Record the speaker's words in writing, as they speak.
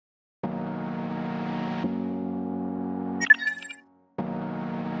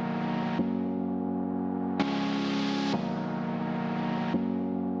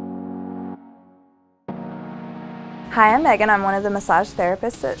Hi, I'm Megan. I'm one of the massage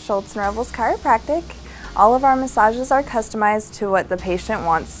therapists at Schultz & Revels Chiropractic. All of our massages are customized to what the patient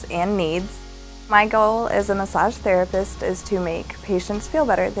wants and needs. My goal as a massage therapist is to make patients feel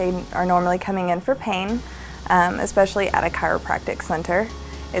better. They are normally coming in for pain, especially at a chiropractic center.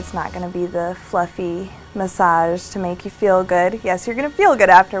 It's not going to be the fluffy massage to make you feel good. Yes, you're going to feel good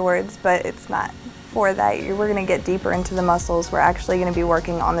afterwards, but it's not for that. We're going to get deeper into the muscles. We're actually going to be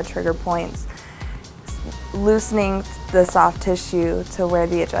working on the trigger points, loosening the soft tissue to where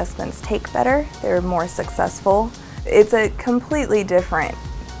the adjustments take better. They're more successful. It's a completely different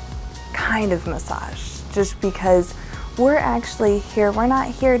kind of massage just because we're actually here. We're not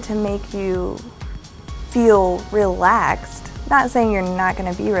here to make you feel relaxed. Not saying you're not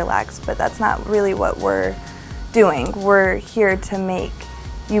going to be relaxed, but that's not really what we're doing. We're here to make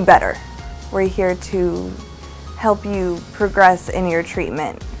you better. We're here to help you progress in your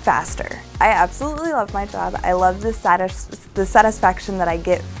treatment faster. I absolutely love my job. I love the satisfaction that I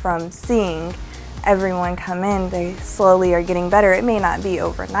get from seeing everyone come in. They slowly are getting better. It may not be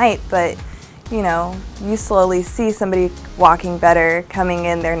overnight, but you know, you slowly see somebody walking better, coming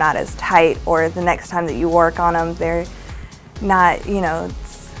in, they're not as tight, or the next time that you work on them, they're not, you know,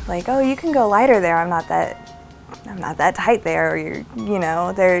 it's like, oh, you can go lighter there. I'm not that tight there, or you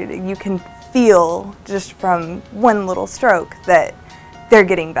know, you can feel just from one little stroke that they're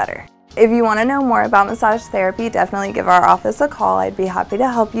getting better. If you want to know more about massage therapy, definitely give our office a call. I'd be happy to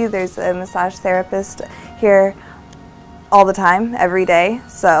help you. There's a massage therapist here all the time, every day,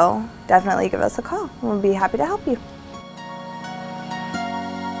 so definitely give us a call. We'll be happy to help you.